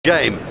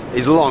Game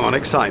is long on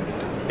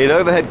excitement. In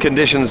overhead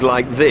conditions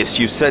like this,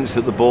 you sense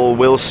that the ball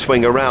will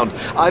swing around.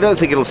 I don't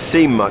think it'll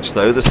seem much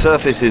though. The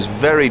surface is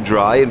very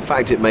dry. In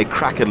fact, it may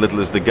crack a little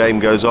as the game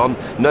goes on.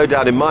 No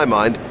doubt in my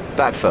mind,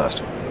 bat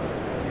first.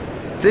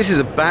 This is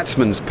a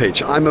batsman's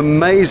pitch. I'm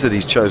amazed that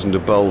he's chosen to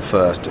bowl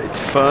first. It's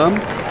firm.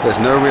 There's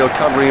no real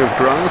covering of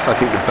grass. I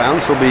think the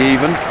bounce will be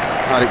even.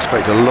 I'd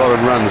expect a lot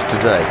of runs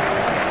today.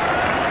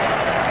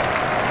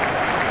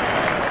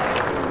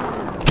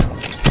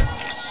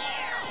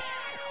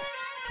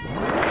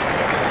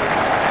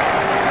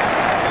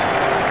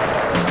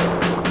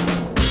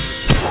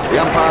 The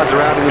umpires are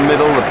out in the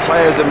middle, the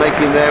players are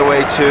making their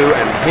way too,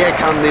 and here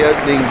come the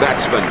opening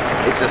batsmen.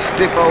 It's a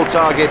stiff old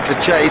target to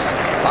chase.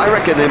 I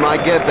reckon they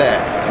might get there.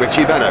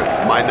 Richie Benno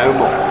might know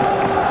more.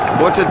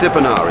 Butter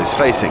Dipanar is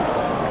facing.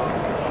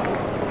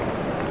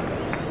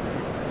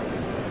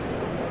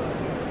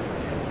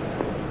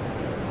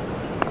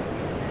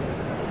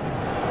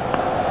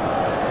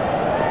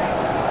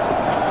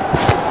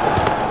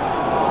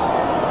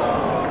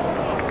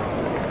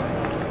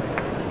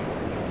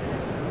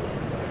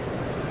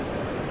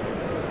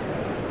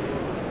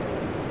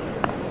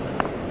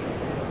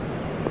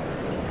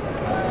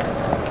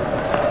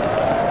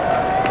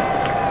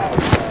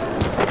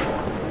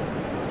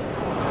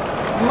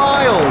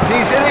 Miles,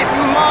 he's hit it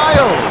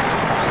miles!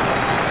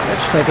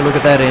 Let's take a look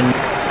at that in.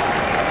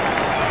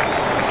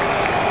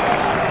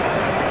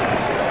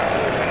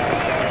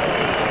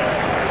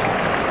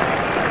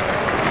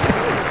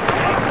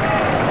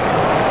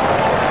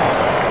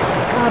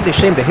 Hardly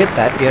seemed to hit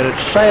that, yet it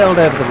sailed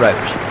over the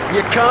ropes.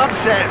 You can't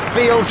set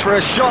fields for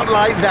a shot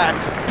like that.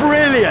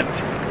 Brilliant!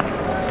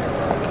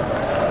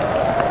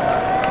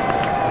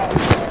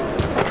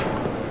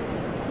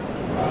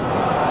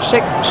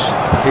 Six.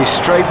 His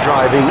straight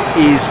driving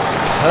is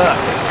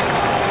perfect.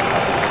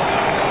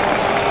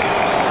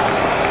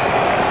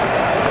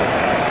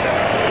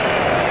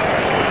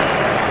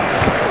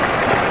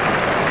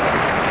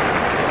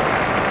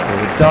 They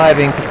were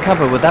diving for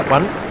cover with that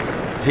one.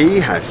 He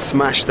has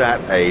smashed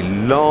that a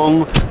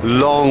long,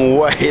 long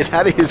way.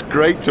 That is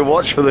great to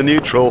watch for the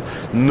neutral,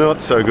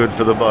 not so good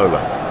for the bowler.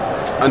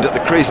 And at the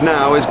crease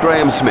now is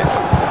Graham Smith.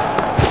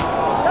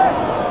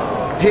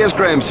 Here's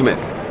Graham Smith.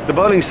 The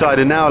bowling side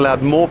are now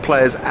allowed more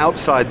players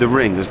outside the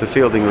ring as the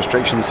fielding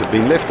restrictions have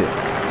been lifted.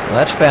 Well,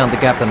 that's found the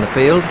gap in the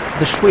field.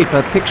 The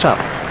sweeper picks up.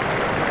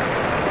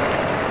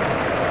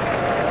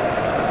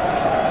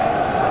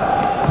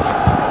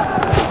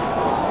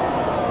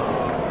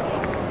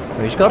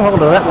 He's got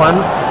hold of that one.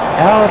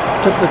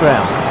 Out to the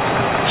ground.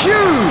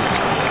 Huge!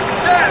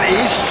 That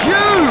is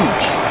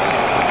huge!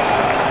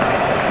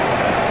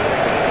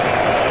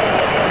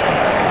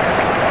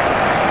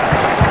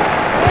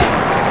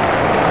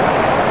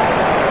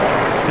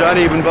 Don't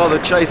even bother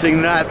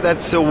chasing that.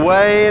 That's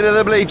away into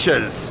the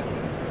bleachers.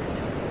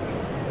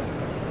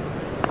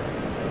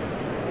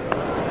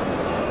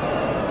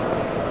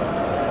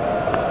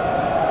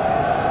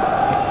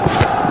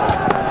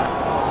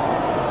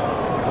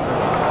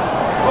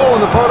 Oh,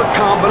 and the bowler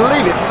can't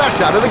believe it.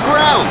 That's out of the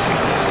ground.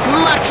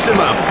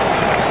 Maximum.